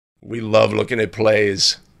We love looking at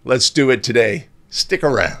plays. Let's do it today. Stick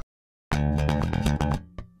around.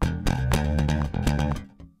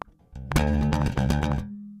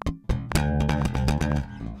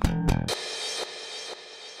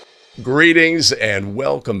 Greetings and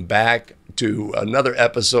welcome back to another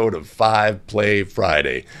episode of 5 Play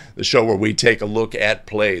Friday, the show where we take a look at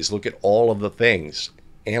plays, look at all of the things,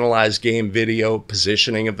 analyze game video,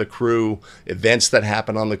 positioning of the crew, events that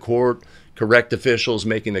happen on the court, correct officials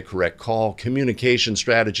making the correct call, communication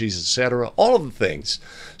strategies, etc., all of the things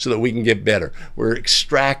so that we can get better. We're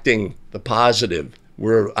extracting the positive.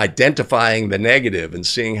 We're identifying the negative and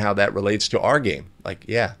seeing how that relates to our game. Like,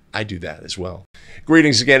 yeah, I do that as well.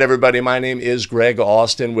 Greetings again, everybody. My name is Greg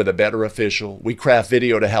Austin with A Better Official. We craft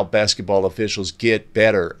video to help basketball officials get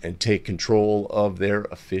better and take control of their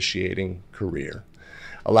officiating career.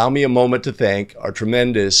 Allow me a moment to thank our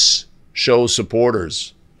tremendous show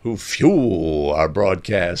supporters who fuel our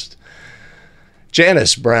broadcast.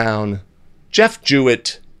 Janice Brown, Jeff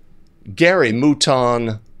Jewett, Gary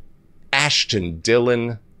Mouton, Ashton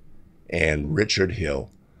Dillon, and Richard Hill.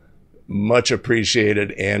 Much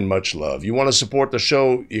appreciated and much love. You want to support the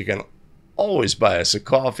show, you can always buy us a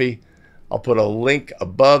coffee. I'll put a link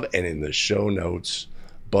above and in the show notes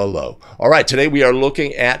below. All right, today we are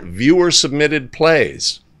looking at viewer-submitted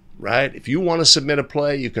plays, right? If you want to submit a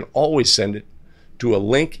play, you can always send it to a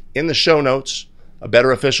link in the show notes,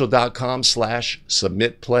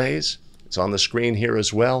 abetterofficial.com/submitplays. It's on the screen here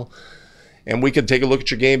as well. And we can take a look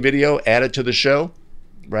at your game video, add it to the show,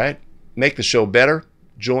 right? Make the show better.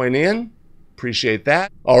 Join in. Appreciate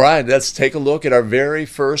that. All right, let's take a look at our very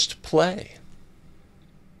first play.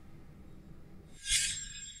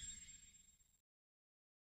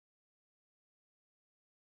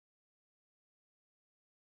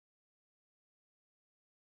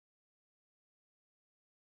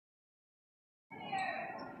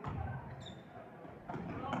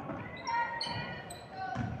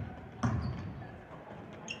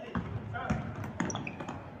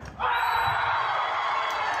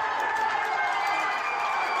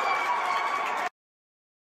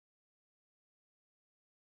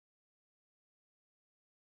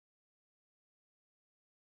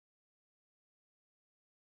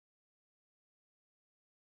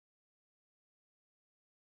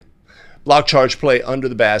 Block charge play under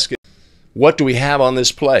the basket. What do we have on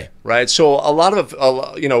this play, right? So a lot of,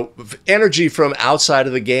 energy from outside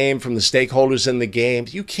of the game, from the stakeholders in the game.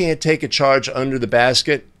 You can't take a charge under the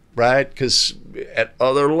basket, right? Because at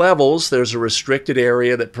other levels, there's a restricted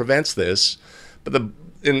area that prevents this. But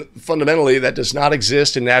fundamentally, that does not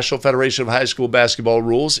exist in National Federation of High School Basketball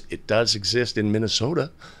rules. It does exist in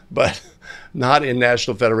Minnesota, but not in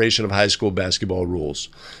National Federation of High School Basketball rules.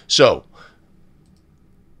 So,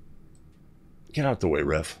 get out the way,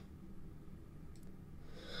 ref.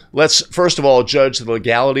 Let's first of all judge the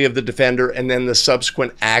legality of the defender and then the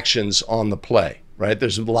subsequent actions on the play, right?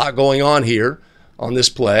 There's a lot going on here on this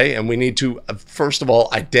play, and we need to, first of all,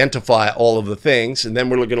 identify all of the things, and then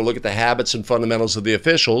we're going to look at the habits and fundamentals of the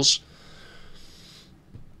officials.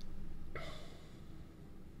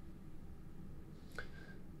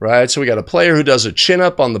 Right, so we got a player who does a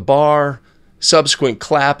chin-up on the bar, subsequent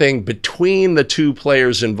clapping between the two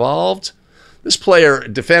players involved. This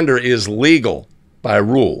defender is legal by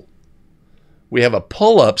rule. We have a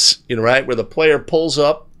pull-ups, right, where the player pulls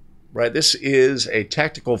up, right? This is a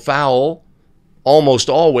technical foul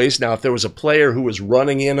almost always. Now, if there was a player who was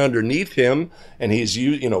running in underneath him and he's,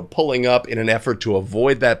 pulling up in an effort to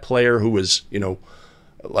avoid that player who was,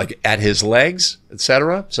 like at his legs,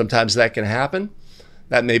 etc., sometimes that can happen.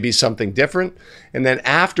 That may be something different. And then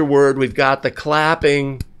afterward, we've got the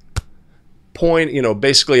clapping point,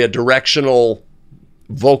 basically a directional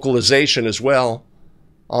vocalization as well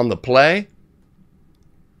on the play.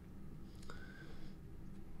 I'm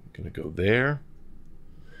going to go there.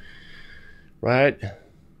 Right?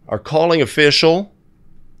 Our calling official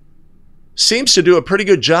seems to do a pretty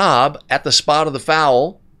good job at the spot of the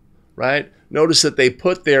foul, right? Notice that they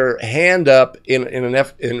put their hand up in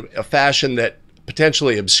a fashion that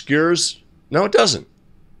potentially obscures. No, it doesn't.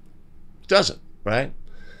 It doesn't, right?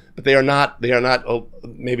 But they are not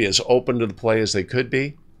maybe as open to the play as they could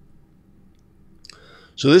be.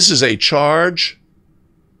 So this is a charge.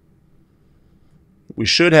 We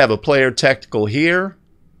should have a player technical here.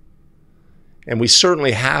 And we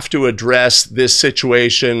certainly have to address this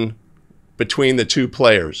situation between the two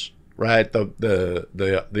players, right?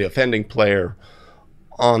 The offending player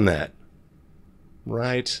on that,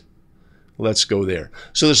 right? Let's go there.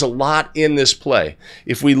 So there's a lot in this play.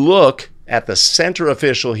 If we look at the center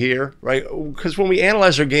official here, right? Because when we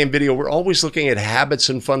analyze our game video, we're always looking at habits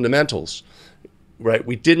and fundamentals. right?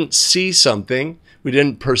 We didn't see something. We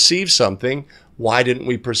didn't perceive something. Why didn't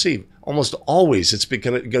we perceive? Almost always it's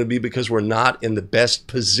going to be because we're not in the best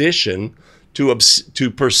position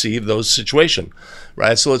to perceive those situations,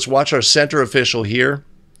 right? So let's watch our center official here.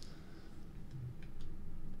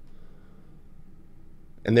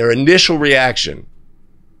 And their initial reaction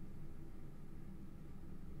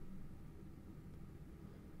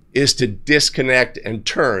is to disconnect and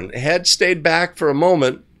turn. Head stayed back for a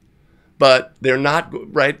moment, but they're not,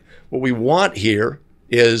 right? What we want here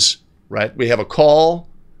is, right, we have a call,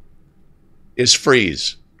 is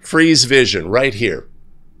freeze. Freeze vision right here,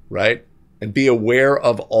 right? And be aware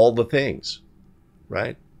of all the things,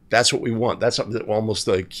 right? That's what we want. That's almost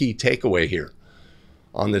the key takeaway here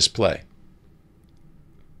on this play.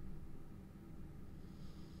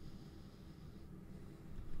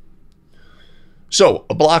 So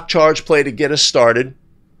a block charge play to get us started.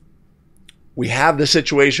 We have the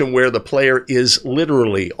situation where the player is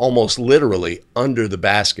literally, almost literally under the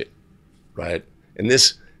basket, right? And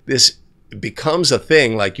this becomes a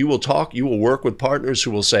thing. Like you will work with partners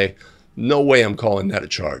who will say, no way I'm calling that a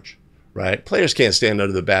charge, right? Players can't stand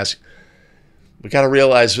under the basket. We got to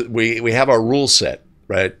realize we have our rule set,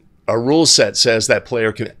 right? Our rule set says that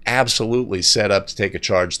player can absolutely set up to take a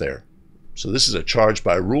charge there. So this is a charge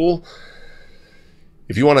by rule.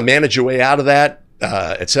 If you want to manage your way out of that,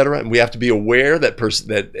 etc., and we have to be aware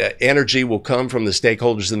that energy will come from the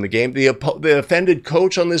stakeholders in the game. The offended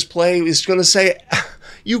coach on this play is going to say,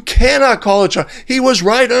 you cannot call a charge. He was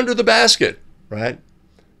right under the basket, right?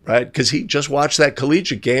 Right? Because he just watched that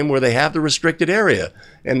collegiate game where they have the restricted area.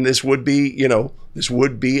 And this would be, this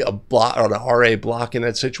would be a block or an RA block in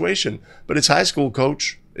that situation. But it's high school,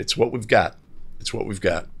 coach. It's what we've got. It's what we've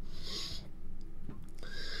got.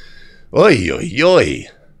 Oy, oy, oy.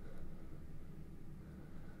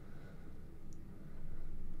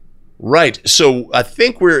 Right. So I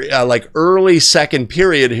think we're like early second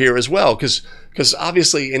period here as well, because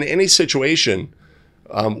obviously in any situation,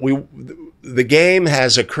 the game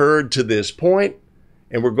has occurred to this point,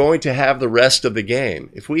 and we're going to have the rest of the game.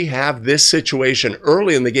 If we have this situation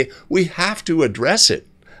early in the game, we have to address it.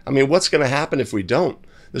 I mean, what's going to happen if we don't?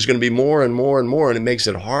 There's going to be more and more and more, and it makes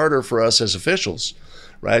it harder for us as officials,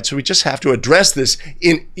 right? So we just have to address this.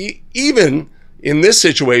 Even in this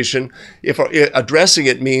situation, if addressing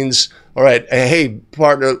it means, all right, hey,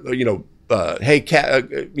 partner, hey,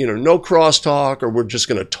 no crosstalk, or we're just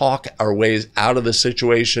going to talk our ways out of the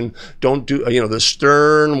situation. Don't do, the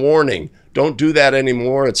stern warning. Don't do that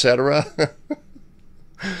anymore, etc.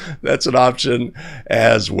 That's an option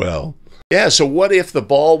as well. Yeah, so what if the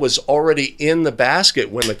ball was already in the basket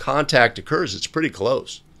when the contact occurs? It's pretty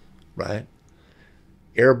close, right?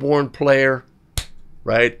 Airborne player,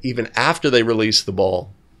 right? Even after they release the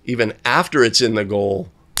ball, even after it's in the goal,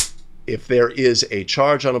 if there is a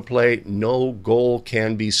charge on a play, no goal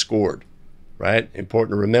can be scored, right?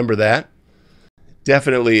 Important to remember that.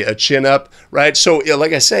 Definitely a chin up, right? So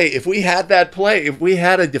like I say, if we had that play, if we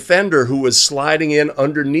had a defender who was sliding in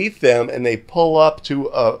underneath them and they pull up to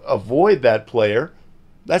avoid that player,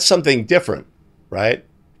 that's something different, right?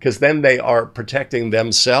 Because then they are protecting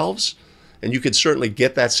themselves, and you could certainly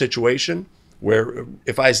get that situation where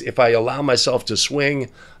if I allow myself to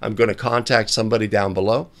swing, I'm going to contact somebody down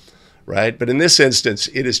below, right? But in this instance,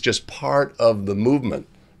 it is just part of the movement,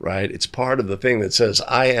 right? It's part of the thing that says,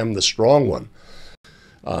 I am the strong one.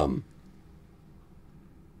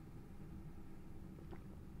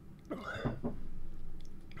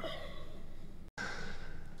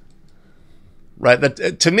 Right.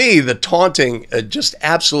 That, to me, the taunting just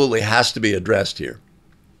absolutely has to be addressed here.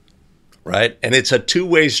 Right. And it's a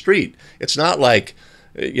two-way street. It's not like,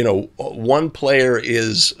 one player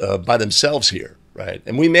is by themselves here. Right.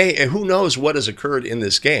 And who knows what has occurred in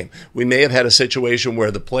this game? We may have had a situation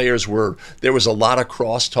where the players there was a lot of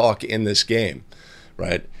crosstalk in this game.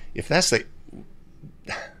 Right. If that's it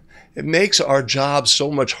makes our job so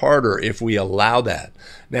much harder if we allow that.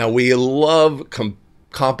 Now, we love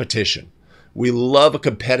competition. We love a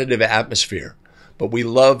competitive atmosphere, but we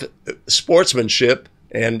love sportsmanship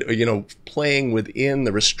and, playing within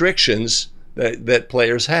the restrictions that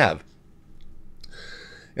players have.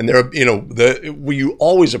 And we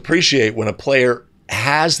always appreciate when a player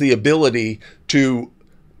has the ability to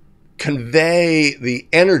convey the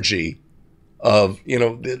energy of,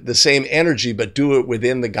 the same energy, but do it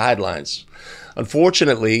within the guidelines.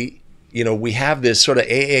 Unfortunately, we have this sort of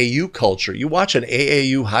AAU culture. You watch an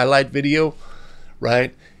AAU highlight video,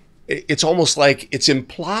 right? It's almost like it's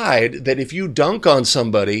implied that if you dunk on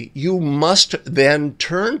somebody, you must then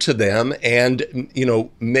turn to them and,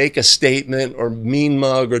 make a statement or mean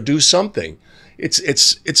mug or do something.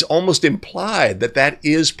 it's almost implied that that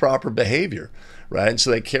is proper behavior, right? And so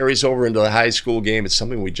that carries over into the high school game. It's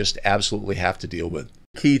something we just absolutely have to deal with.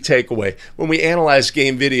 Key takeaway: when we analyze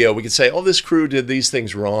game video, we can say, oh, this crew did these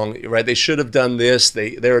things wrong, right? They should have done this.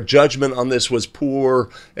 Their judgment on this was poor,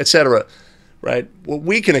 etc., right? What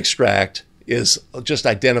we can extract is just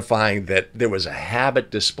identifying that there was a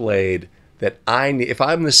habit displayed that if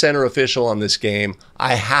I'm the center official on this game,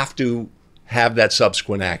 I have to have that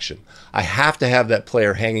subsequent action. I have to have that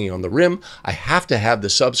player hanging on the rim. I have to have the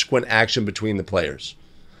subsequent action between the players.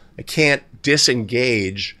 I can't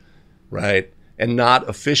disengage, right, and not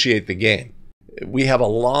officiate the game. We have a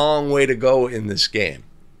long way to go in this game,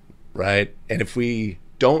 right? And if we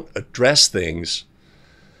don't address things,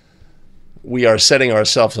 we are setting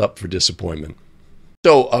ourselves up for disappointment.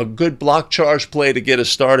 So a good block charge play to get us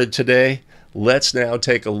started today. Let's now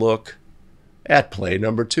take a look at play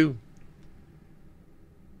number 2.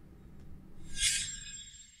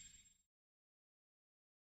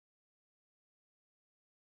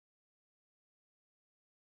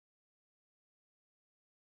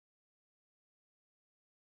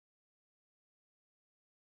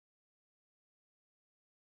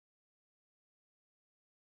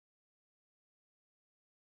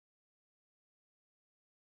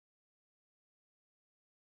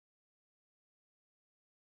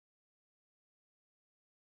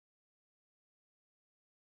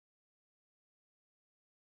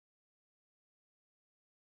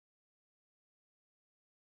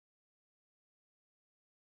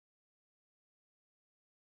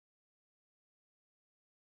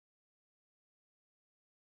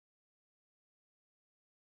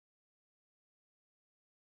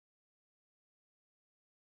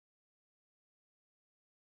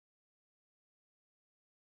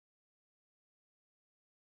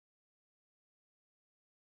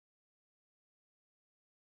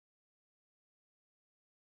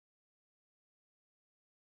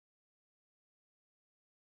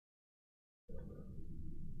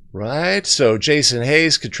 Right, so Jason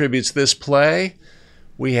Hayes contributes this play.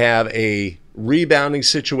 We have a rebounding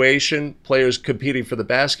situation, players competing for the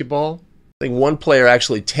basketball. I think one player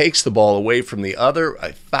actually takes the ball away from the other.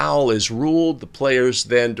 A foul is ruled. The players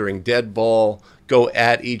then, during dead ball, go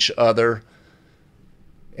at each other.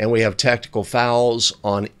 And we have tactical fouls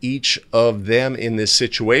on each of them in this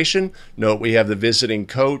situation. Note we have the visiting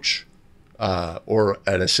coach or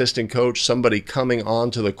an assistant coach, somebody coming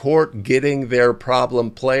onto the court, getting their problem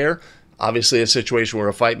player. Obviously a situation where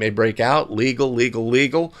a fight may break out.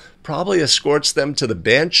 Legal. Probably escorts them to the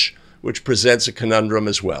bench, which presents a conundrum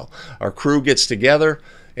as well. Our crew gets together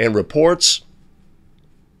and reports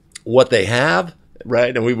what they have,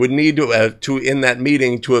 right? And we would need to in that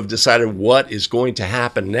meeting to have decided what is going to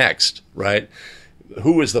happen next, right?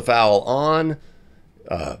 Who is the foul on?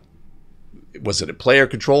 Was it a player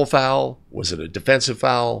control foul? Was it a defensive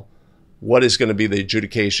foul? What is going to be the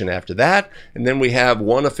adjudication after that? And then we have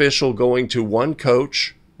one official going to one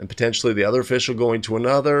coach and potentially the other official going to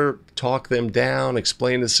another, talk them down,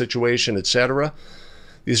 explain the situation, etc.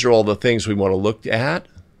 These are all the things we want to look at.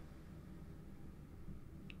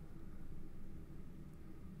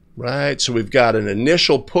 Right, so we've got an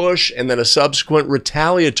initial push and then a subsequent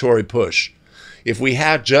retaliatory push. If we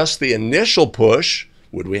had just the initial push,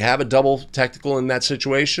 would we have a double technical in that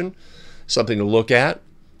situation? Something to look at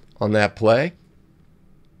on that play.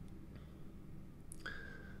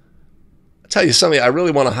 I'll tell you something I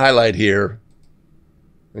really want to highlight here.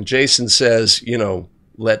 And Jason says, you know,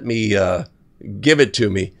 let me give it to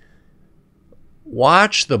me.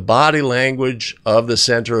 Watch the body language of the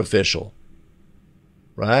center official.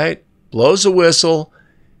 Right? Blows a whistle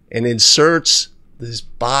and inserts his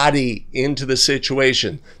body into the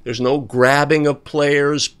situation. There's no grabbing of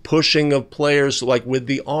players, pushing of players like with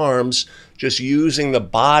the arms, just using the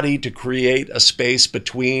body to create a space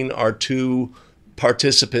between our two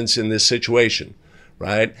participants in this situation,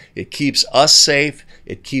 right? It keeps us safe.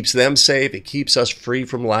 It keeps them safe. It keeps us free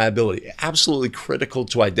from liability. Absolutely critical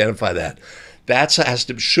to identify that. That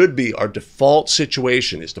should be our default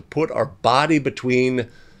situation, is to put our body between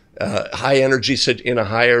in a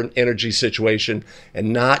higher energy situation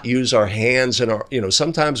and not use our hands and our,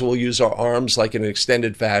 sometimes we'll use our arms like in an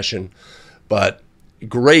extended fashion, but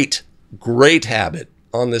great habit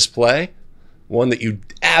on this play. One that you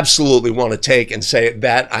absolutely want to take and say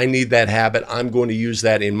that I need that habit. I'm going to use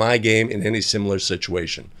that in my game in any similar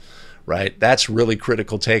situation. Right? That's really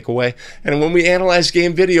critical takeaway. And when we analyze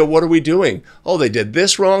game video, what are we doing? Oh, they did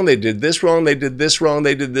this wrong, they did this wrong, they did this wrong,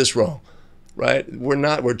 they did this wrong. Right?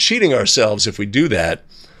 We're cheating ourselves if we do that.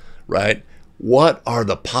 Right? What are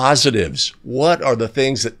the positives? What are the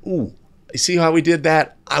things that, ooh, you see how we did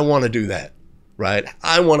that? I want to do that. right?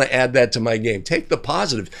 I want to add that to my game. Take the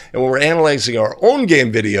positive. And when we're analyzing our own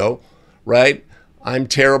game video, right? I'm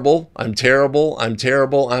terrible, I'm terrible, I'm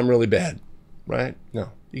terrible, I'm really bad, right? No.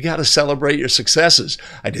 You got to celebrate your successes.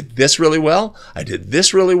 I did this really well. I did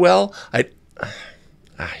this really well. I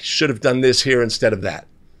should have done this here instead of that.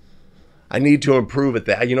 I need to improve at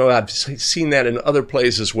that. You know, I've seen that in other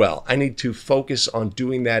plays as well. I need to focus on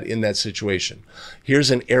doing that in that situation.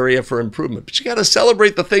 Here's an area for improvement. But you got to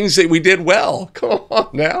celebrate the things that we did well. Come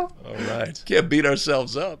on now. All right. Can't beat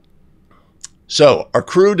ourselves up. So our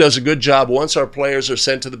crew does a good job once our players are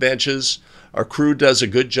sent to the benches. Our crew does a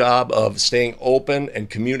good job of staying open and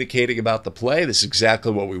communicating about the play. This is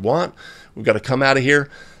exactly what we want. We've got to come out of here.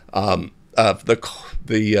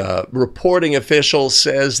 The reporting official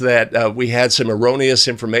says that we had some erroneous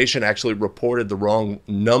information, actually reported the wrong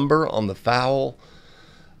number on the foul.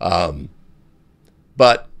 But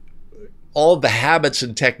all of the habits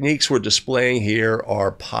and techniques we're displaying here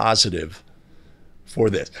are positive for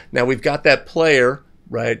this. Now we've got that player,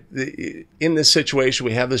 right? In this situation,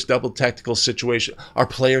 we have this double technical situation. Our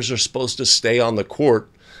players are supposed to stay on the court.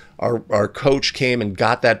 Our coach came and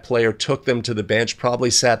got that player, took them to the bench,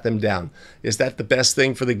 probably sat them down. Is that the best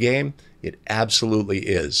thing for the game? It absolutely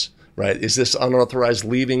is, right? Is this unauthorized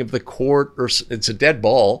leaving of the court? Or it's a dead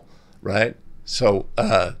ball, right? So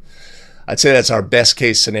I'd say that's our best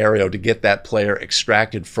case scenario to get that player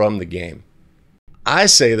extracted from the game. I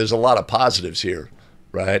say there's a lot of positives here,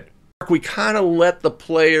 right? We kind of let the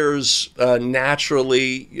players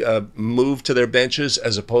naturally move to their benches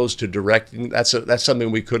as opposed to directing. That's something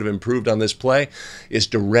we could have improved on this play, is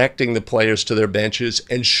directing the players to their benches,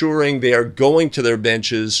 ensuring they are going to their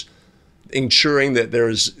benches, ensuring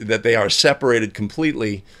that they are separated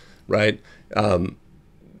completely, right,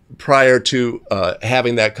 prior to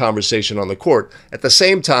having that conversation on the court. At the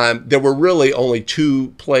same time, there were really only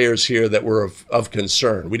two players here that were of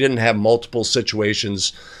concern. We didn't have multiple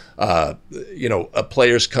situations,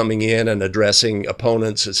 players coming in and addressing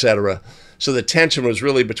opponents, etc. So the tension was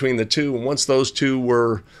really between the two. And once those two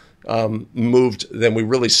were moved, then we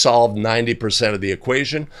really solved 90% of the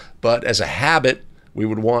equation. But as a habit, we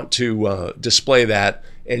would want to display that,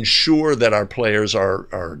 ensure that our players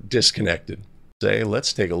are disconnected.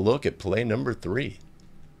 Let's take a look at play number 3.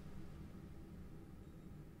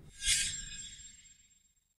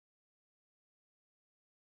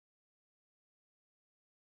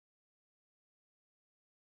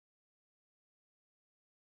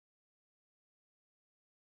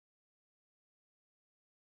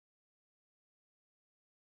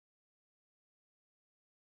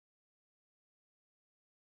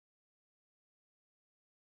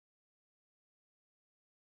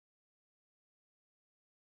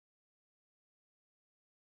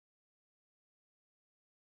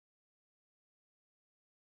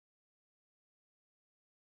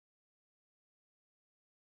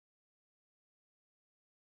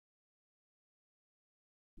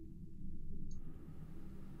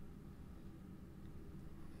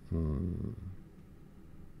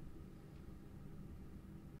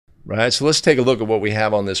 Right, so let's take a look at what we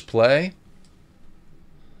have on this play.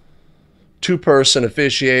 Two-person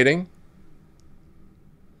officiating.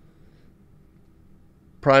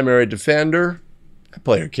 Primary defender. That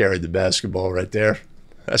player carried the basketball right there.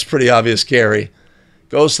 That's pretty obvious carry.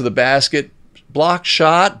 Goes to the basket. Block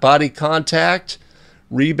shot, body contact,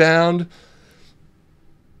 rebound.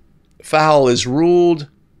 Foul is ruled.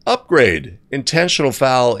 Upgrade. Intentional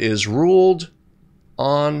foul is ruled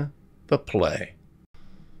on the play.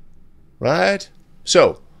 Right?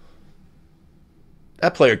 So,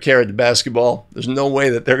 that player carried the basketball. There's no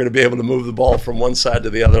way that they're going to be able to move the ball from one side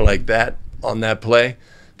to the other like that on that play.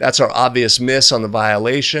 That's our obvious miss on the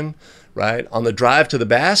violation, right? On the drive to the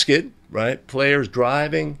basket, right? Players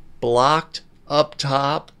driving, blocked, up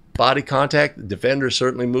top, body contact. The defender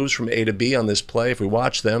certainly moves from A to B on this play if we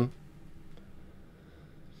watch them.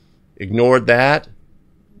 Ignored that.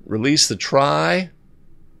 Release the try.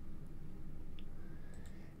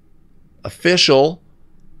 Official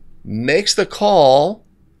makes the call,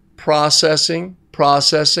 processing,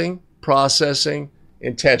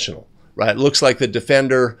 intentional, right? Looks like the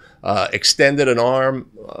defender extended an arm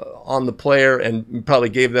on the player and probably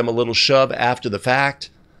gave them a little shove after the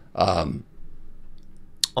fact on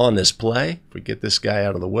this play. If we get this guy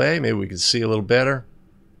out of the way, maybe we can see a little better.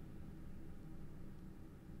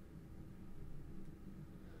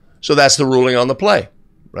 So that's the ruling on the play,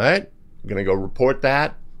 right? I'm going to go report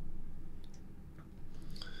that.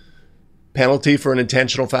 Penalty for an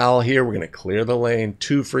intentional foul here. We're going to clear the lane.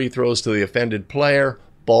 2 free throws to the offended player.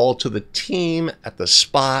 Ball to the team at the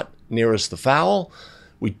spot nearest the foul.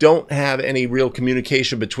 We don't have any real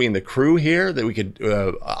communication between the crew here that we could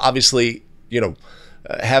obviously,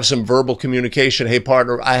 have some verbal communication. Hey,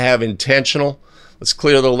 partner, I have intentional. Let's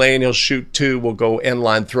clear the lane. He'll shoot 2. We'll go end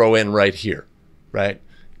line, throw in right here, right?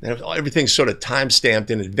 And everything's sort of time-stamped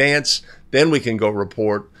in advance. Then we can go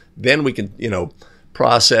report. Then we can,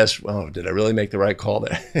 process. Oh, did I really make the right call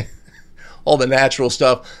there? All the natural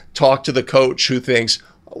stuff. Talk to the coach who thinks,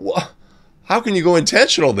 how can you go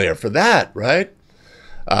intentional there for that, right?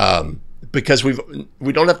 Because we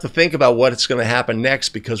don't have to think about what's going to happen next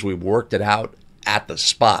because we've worked it out at the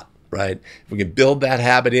spot, right? If we can build that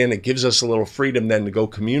habit in, it gives us a little freedom then to go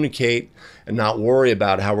communicate and not worry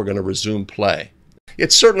about how we're going to resume play.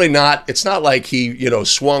 It's certainly not, it's not like he,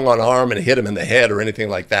 swung on arm and hit him in the head or anything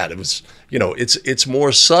like that. It was, it's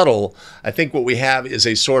more subtle. I think what we have is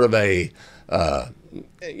a sort of a, and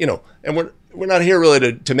we're not here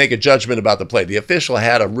really to make a judgment about the play. The official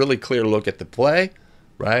had a really clear look at the play,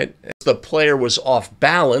 right? The player was off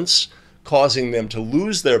balance, causing them to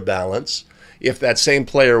lose their balance. If that same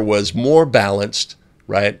player was more balanced,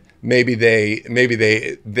 right, maybe they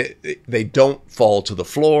don't fall to the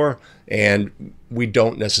floor, and we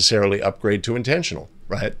don't necessarily upgrade to intentional,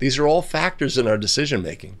 right? These are all factors in our decision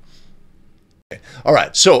making. All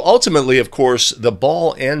right, so ultimately, of course, the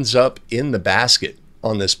ball ends up in the basket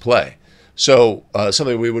on this play. So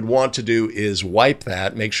something we would want to do is wipe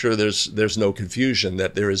that, make sure there's no confusion,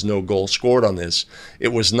 that there is no goal scored on this. It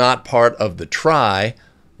was not part of the try.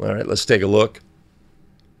 All right, let's take a look.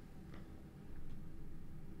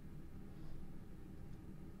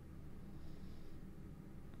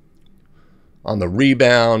 On the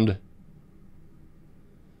rebound,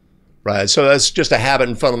 right? So that's just a habit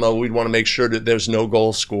in fundamental. We'd want to make sure that there's no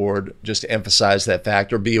goal scored, just to emphasize that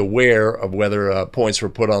fact, or be aware of whether points were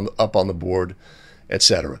put up on the board,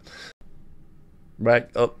 etc. Right?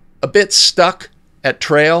 A bit stuck at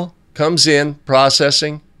trail, comes in,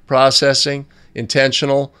 processing,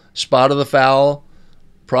 intentional, spot of the foul,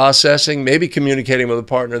 processing, maybe communicating with a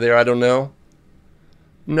partner there, I don't know.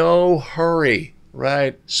 No hurry,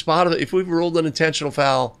 right? If we've ruled an intentional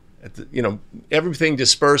foul, everything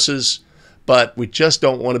disperses, but we just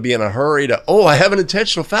don't want to be in a hurry to, I have an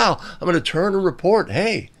intentional foul, I'm going to turn and report,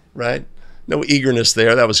 hey, right? No eagerness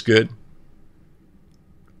there. That was good.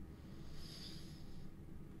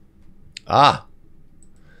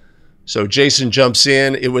 So Jason jumps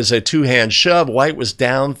in. It was a two-hand shove. White was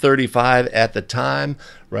down 35 at the time,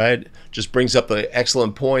 right? Just brings up the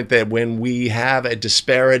excellent point that when we have a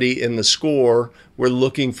disparity in the score, we're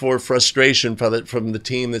looking for frustration from the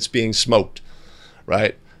team that's being smoked,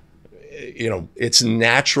 right? It's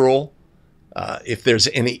natural. If there's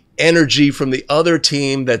any energy from the other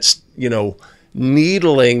team that's,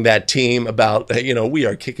 needling that team about, we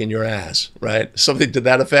are kicking your ass, right? Something to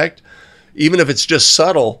that effect. Even if it's just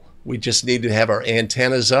subtle, we just need to have our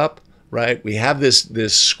antennas up, right? We have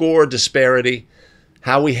this score disparity,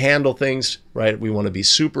 how we handle things, right? We want to be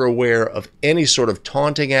super aware of any sort of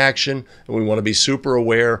taunting action, and we want to be super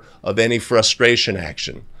aware of any frustration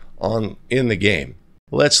action in the game.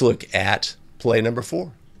 Let's look at play number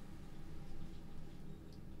 4.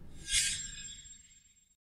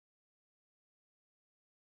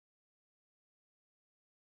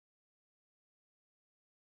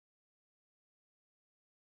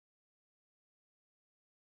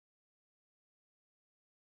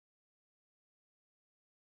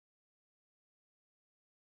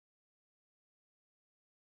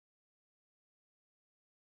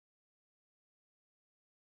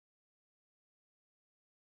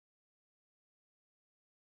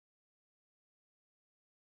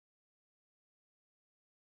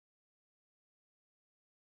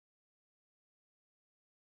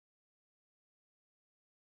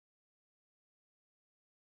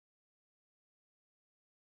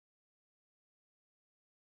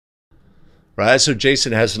 Right, so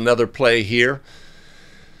Jason has another play here.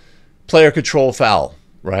 Player control foul,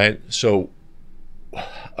 right? So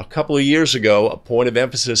a couple of years ago, a point of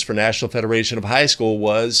emphasis for National Federation of High School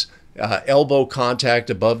was elbow contact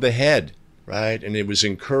above the head, right? And it was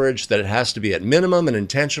encouraged that it has to be at minimum an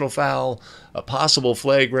intentional foul, a possible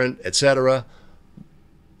flagrant, etc.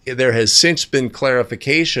 There has since been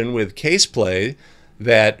clarification with case play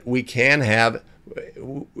that we can have,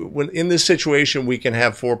 in this situation, we can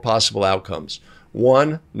have 4 possible outcomes.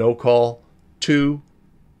 1, no call. 2,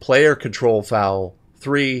 player control foul.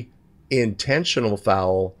 3, intentional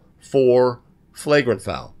foul. 4, flagrant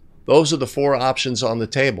foul. Those are the 4 options on the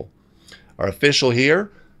table. Our official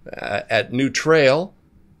here at New Trail,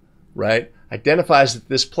 right, identifies that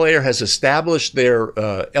this player has established their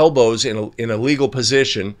elbows in a legal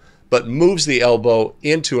position, but moves the elbow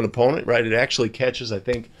into an opponent, right? It actually catches, I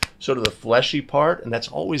think, sort of the fleshy part, and that's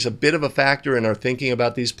always a bit of a factor in our thinking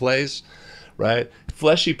about these plays, right?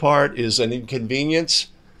 Fleshy part is an inconvenience.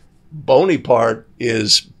 Bony part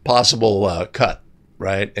is possible cut,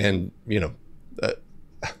 right? And,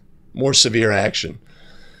 more severe action.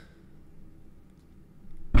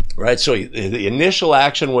 Right, so the initial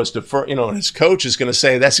action was to, and his coach is going to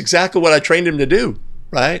say, that's exactly what I trained him to do,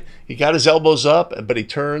 right? He got his elbows up, but he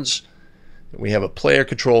turns. We have a player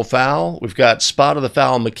control foul. We've got spot of the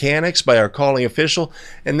foul mechanics by our calling official.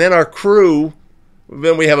 And then our crew,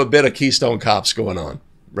 then we have a bit of Keystone Cops going on,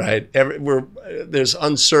 right? There's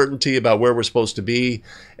uncertainty about where we're supposed to be,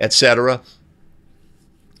 etc.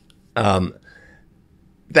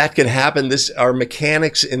 That can happen. Our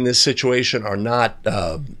mechanics in this situation are not,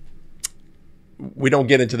 we don't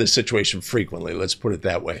get into this situation frequently. Let's put it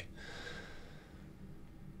that way.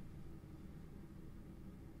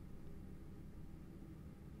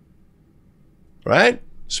 Right?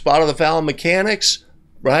 Spot of the foul mechanics,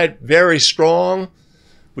 right? Very strong.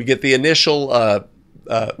 We get the initial,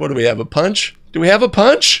 what do we have, a punch? Do we have a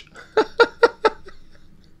punch?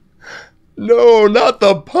 No, not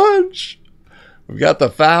the punch. We've got the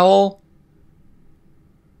foul,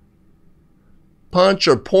 punch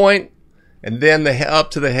or point, and then the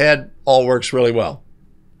up to the head all works really well,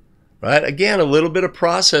 right? Again, a little bit of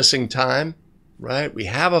processing time, right? We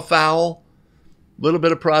have a foul, a little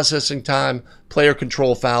bit of processing time. Player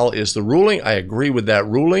control foul is the ruling. I agree with that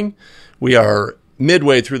ruling. We are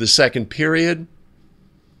midway through the second period.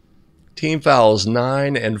 Team fouls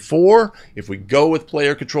 9 and 4. If we go with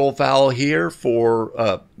player control foul here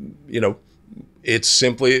for, it's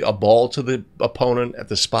simply a ball to the opponent at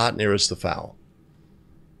the spot nearest the foul.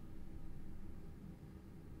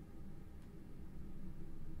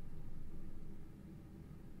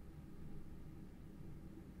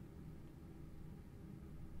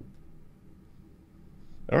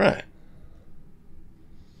 All right.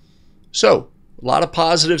 So, a lot of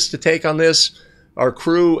positives to take on this. Our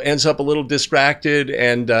crew ends up a little distracted,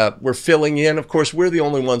 and we're filling in. Of course, we're the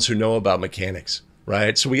only ones who know about mechanics,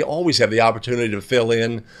 right? So we always have the opportunity to fill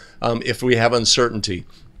in if we have uncertainty.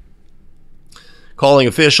 Calling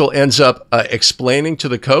official ends up explaining to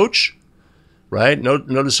the coach, right?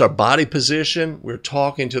 Notice our body position. We're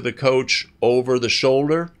talking to the coach over the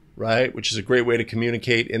shoulder, right? Which is a great way to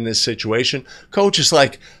communicate in this situation. Coach is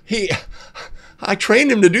like, I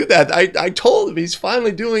trained him to do that. I told him, he's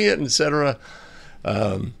finally doing it, etc.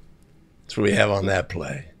 That's what we have on that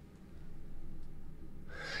play.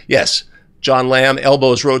 Yes, John Lamb,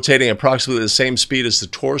 elbows rotating approximately the same speed as the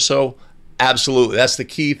torso. Absolutely. That's the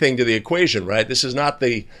key thing to the equation, right? This is not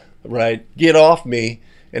the, right, get off me.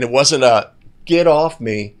 And it wasn't a get off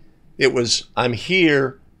me. It was, I'm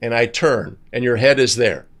here and I turn and your head is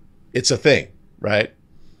there. It's a thing, right?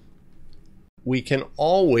 We can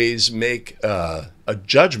always make a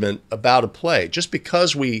judgment about a play. Just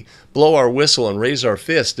because we blow our whistle and raise our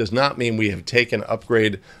fist does not mean we have taken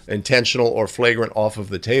upgrade, intentional or flagrant, off of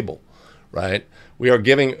the table, right? We are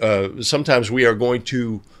giving, sometimes we are going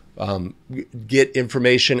to get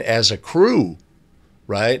information as a crew,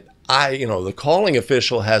 right? The calling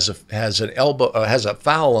official has a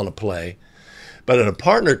foul on a play, but a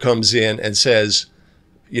partner comes in and says,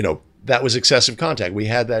 that was excessive contact. We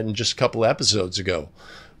had that in just a couple of episodes ago,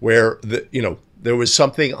 where there was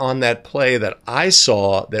something on that play that I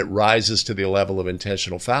saw that rises to the level of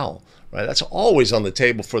intentional foul. Right? That's always on the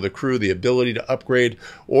table for the crew, the ability to upgrade,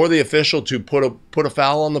 or the official to put a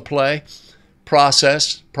foul on the play,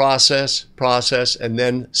 process, and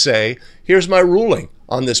then say, here's my ruling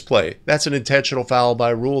on this play. That's an intentional foul by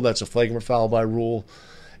rule. That's a flagrant foul by rule,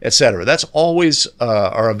 etc. That's always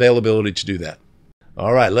our availability to do that.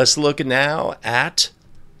 All right, let's look now at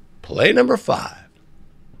play number 5.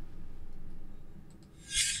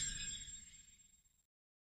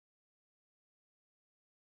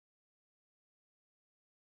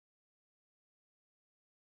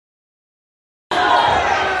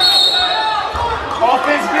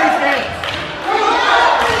 Offense, defense.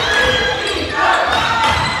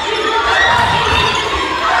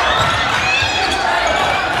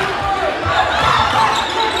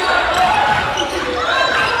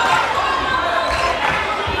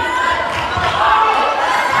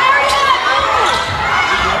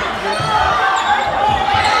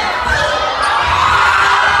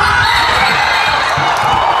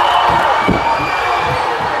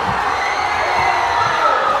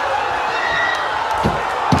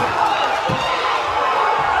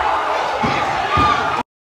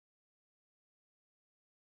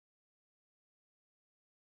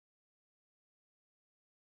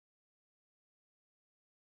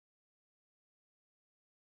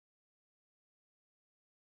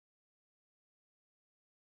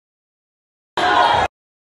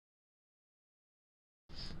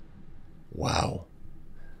 Wow.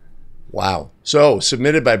 Wow. So,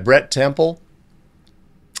 submitted by Brett Temple,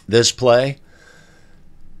 this play.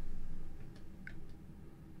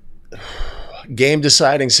 Game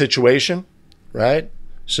deciding situation, right?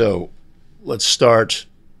 So, let's start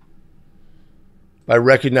by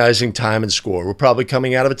recognizing time and score. We're probably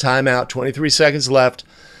coming out of a timeout, 23 seconds left.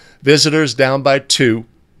 Visitors down by 2.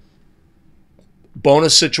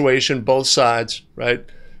 Bonus situation, both sides, right?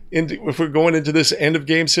 If we're going into this end of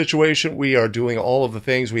game situation, we are doing all of the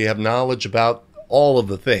things. We have knowledge about all of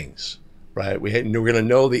the things, right? We're going to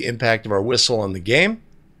know the impact of our whistle on the game.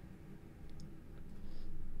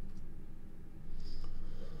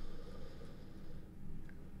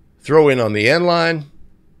 Throw in on the end line,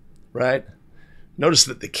 right? Notice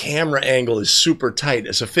that the camera angle is super tight.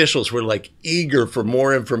 As officials, we're like eager for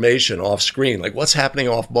more information off screen, like what's happening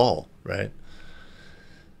off ball, right?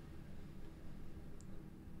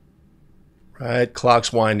 Right,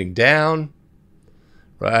 clock's winding down,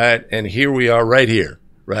 right? And here we are right here,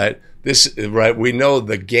 right? Right, we know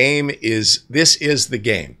the game is, this is the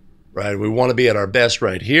game, right? We want to be at our best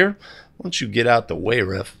right here. Why don't you get out the way,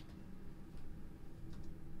 ref?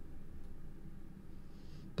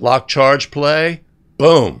 Block charge play,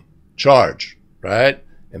 boom, charge, right?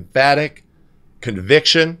 Emphatic,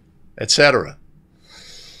 conviction, etc.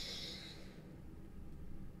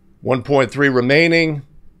 1.3 remaining.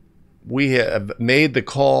 We have made the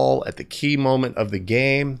call at the key moment of the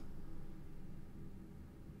game.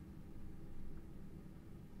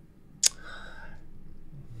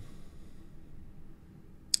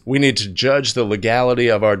 We need to judge the legality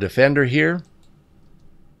of our defender here.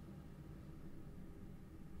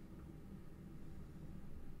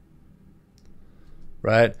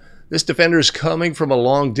 Right? This defender is coming from a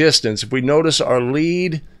long distance. If we notice, our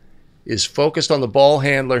lead is focused on the ball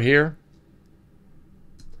handler here.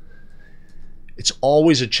 It's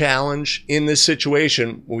always a challenge in this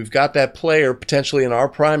situation when we've got that player potentially in our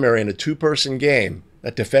primary in a two-person game,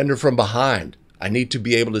 that defender from behind. I need to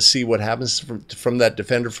be able to see what happens from that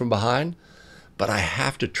defender from behind, but I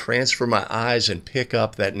have to transfer my eyes and pick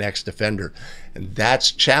up that next defender, and that's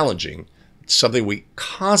challenging. It's something we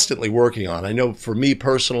constantly working on. I know for me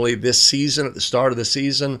personally, this season, at the start of the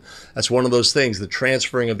season, that's one of those things, the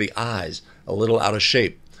transferring of the eyes, a little out of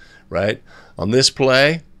shape, right? On this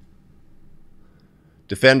play,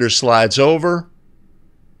 defender slides over.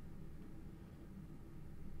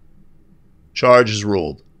 Charge is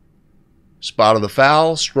ruled. Spot of the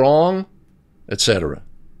foul, strong, etc.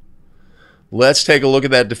 Let's take a look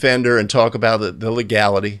at that defender and talk about the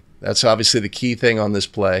legality. That's obviously the key thing on this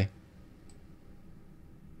play.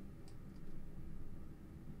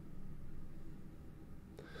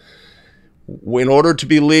 In order to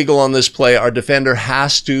be legal on this play, our defender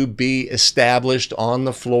has to be established on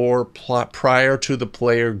the floor prior to the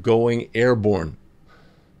player going airborne.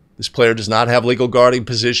 This player does not have legal guarding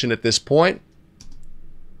position at this point.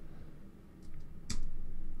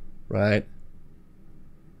 Right?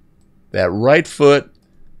 That right foot.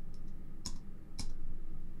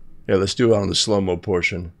 Yeah, let's do it on the slow-mo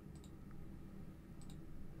portion.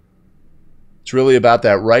 It's really about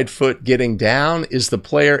that right foot getting down. Is the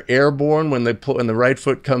player airborne when the right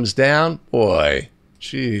foot comes down? Boy,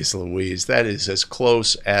 jeez Louise, that is as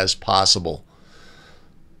close as possible.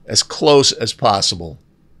 As close as possible,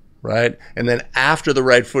 right? And then after the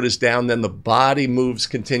right foot is down, then the body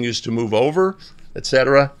continues to move over,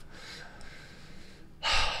 etc.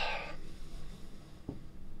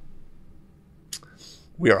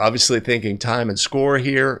 We are obviously thinking time and score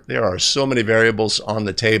here. There are so many variables on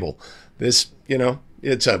the table. This,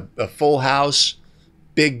 it's a full house,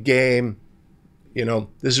 big game.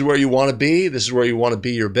 This is where you want to be. This is where you want to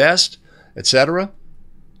be your best, etc.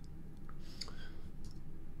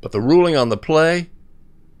 But the ruling on the play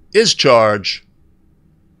is charge.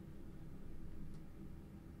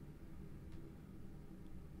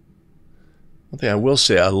 One thing I will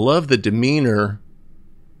say, I love the demeanor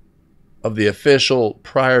of the official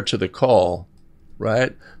prior to the call,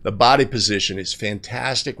 right? The body position is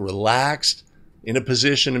fantastic, relaxed, in a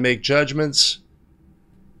position to make judgments,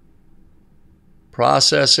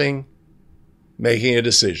 processing, making a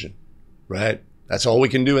decision, right? That's all we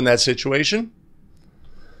can do in that situation.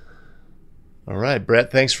 All right,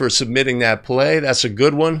 Brett, thanks for submitting that play. That's a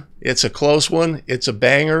good one. It's a close one. It's a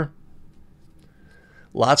banger.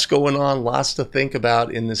 Lots going on, lots to think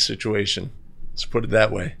about in this situation. Let's put it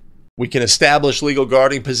that way. We can establish legal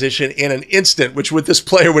guarding position in an instant, which what this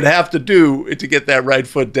player would have to do to get that right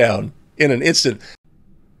foot down in an instant.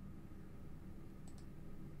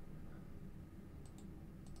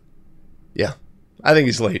 Yeah, I think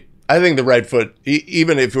he's late. I think the right foot,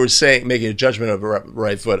 even if we're saying making a judgment of a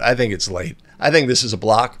right foot, I think it's late. I think this is a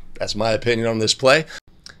block. That's my opinion on this play.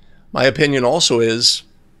 My opinion also is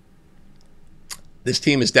this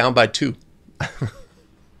team is down by 2.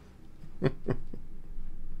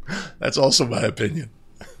 That's also my opinion.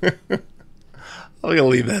 I'm going to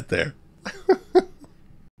leave that there.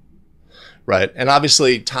 Right. And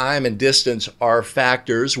obviously time and distance are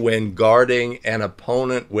factors when guarding an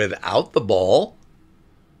opponent without the ball.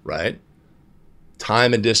 Right.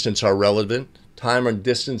 Time and distance are relevant. Time and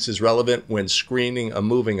distance is relevant when screening a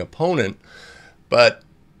moving opponent. But,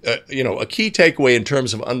 you know, a key takeaway in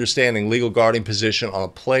terms of understanding legal guarding position on a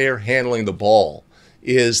player handling the ball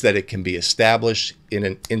is that it can be established in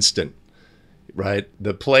an instant. Right.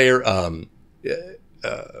 The player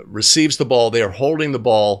receives the ball. They are holding the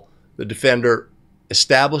ball. The defender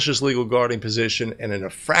establishes legal guarding position, and in a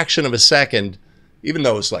fraction of a second, even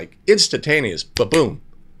though it's like instantaneous, ba-boom,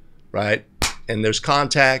 right? And there's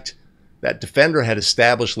contact. That defender had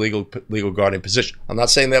established legal guarding position. I'm not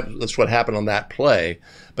saying that's what happened on that play,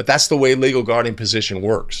 but that's the way legal guarding position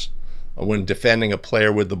works when defending a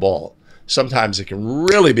player with the ball. Sometimes it can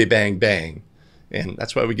really be bang, bang, and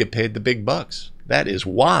that's why we get paid the big bucks. That is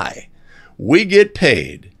why we get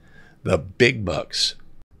paid the big bucks.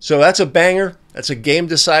 So that's a banger. That's a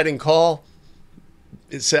game-deciding call.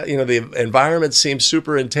 It's, you know, the environment seems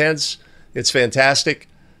super intense. It's fantastic.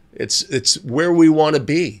 It's where we want to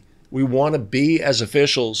be. We want to be as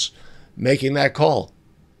officials making that call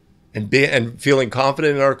and feeling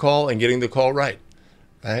confident in our call and getting the call right.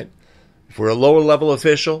 Right? If we're a lower level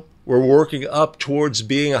official, we're working up towards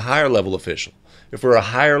being a higher level official. If we're a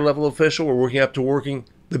higher level official, we're working up to working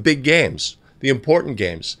the big games, the important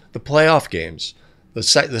games, the playoff games, the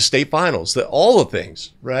state finals, all the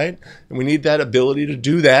things, right? And we need that ability to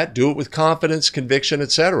do that, do it with confidence, conviction,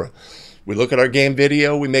 etc. We look at our game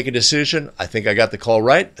video, we make a decision. I think I got the call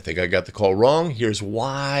right. I think I got the call wrong. Here's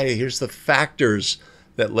why. Here's the factors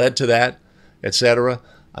that led to that, etc.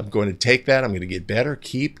 I'm going to take that. I'm going to get better,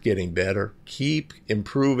 keep getting better, keep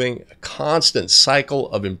improving, a constant cycle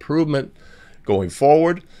of improvement going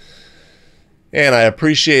forward. And I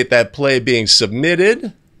appreciate that play being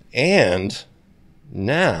submitted. And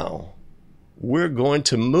now we're going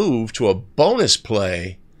to move to a bonus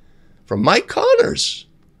play from Mike Connors.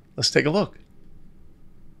 Let's take a look.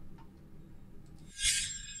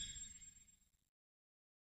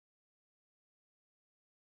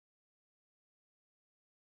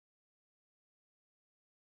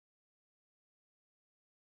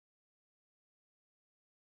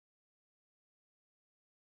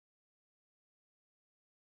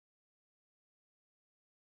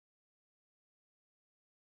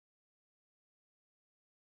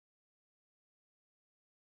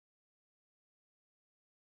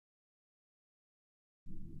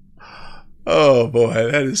 Oh boy,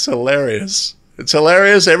 that is hilarious. It's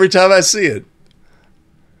hilarious every time I see it.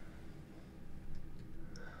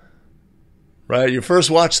 Right? You first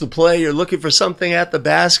watch the play, you're looking for something at the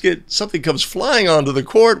basket, something comes flying onto the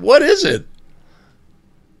court. What is it?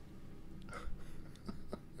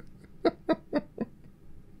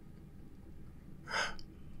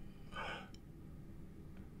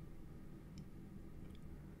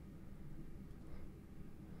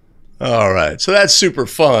 All right, so that's super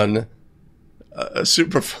fun. A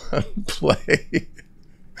super fun play.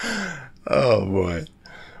 Oh boy.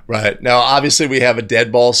 Right. Now, obviously we have a dead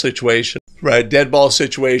ball situation, right? Dead ball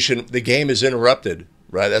situation. The game is interrupted,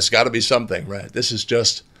 right? That's got to be something, right? This is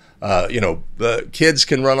just, you know, the kids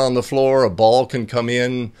can run on the floor. A ball can come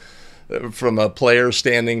in from a player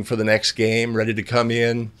standing for the next game, ready to come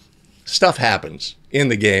in. Stuff happens in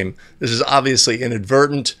the game. This is obviously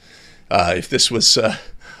inadvertent. If this was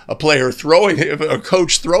a player throwing, a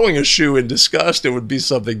coach throwing a shoe in disgust, it would be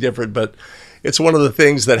something different. But it's one of the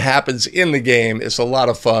things that happens in the game. It's a lot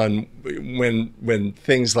of fun when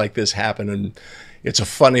things like this happen, and it's a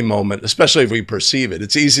funny moment, especially if we perceive it.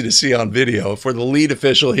 It's easy to see on video. If we're the lead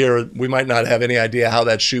official here, we might not have any idea how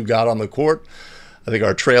that shoe got on the court. I think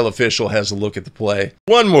our trail official has a look at the play.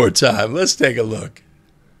 One more time. Let's take a look.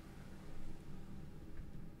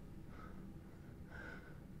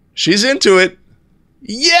 She's into it.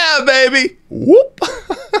 Yeah, baby. Whoop.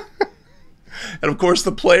 And of course,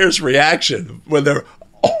 the player's reaction when they're,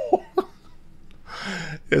 oh,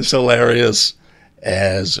 is hilarious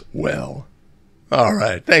as well. All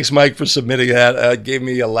right. Thanks, Mike, for submitting that. It gave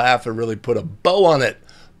me a laugh and really put a bow on it.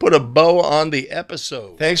 Put a bow on the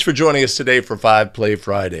episode. Thanks for joining us today for 5 Play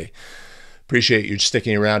Friday. Appreciate you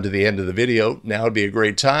sticking around to the end of the video. Now would be a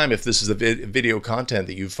great time, if this is the video content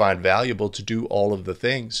that you find valuable, to do all of the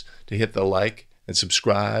things, to hit the like and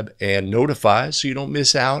subscribe and notify so you don't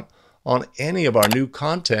miss out on any of our new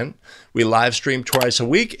content. We live stream twice a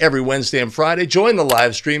week, every Wednesday and Friday. Join the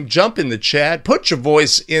live stream, jump in the chat, put your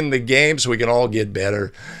voice in the game so we can all get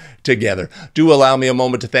better together. Do allow me a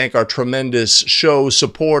moment to thank our tremendous show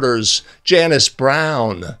supporters, Janice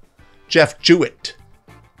Brown, Jeff Jewett,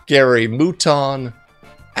 Gary Mouton,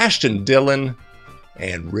 Ashton Dillon,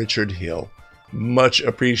 and Richard Hill. Much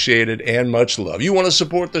appreciated and much love. You want to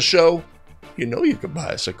support the show? You know you can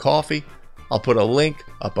buy us a coffee. I'll put a link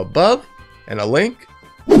up above and a link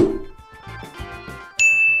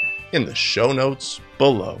in the show notes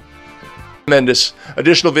below. Tremendous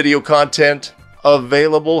additional video content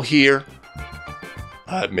available here.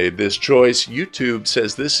 I've made this choice. YouTube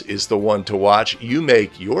says this is the one to watch. You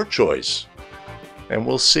make your choice. And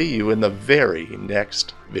we'll see you in the very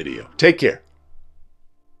next video. Take care.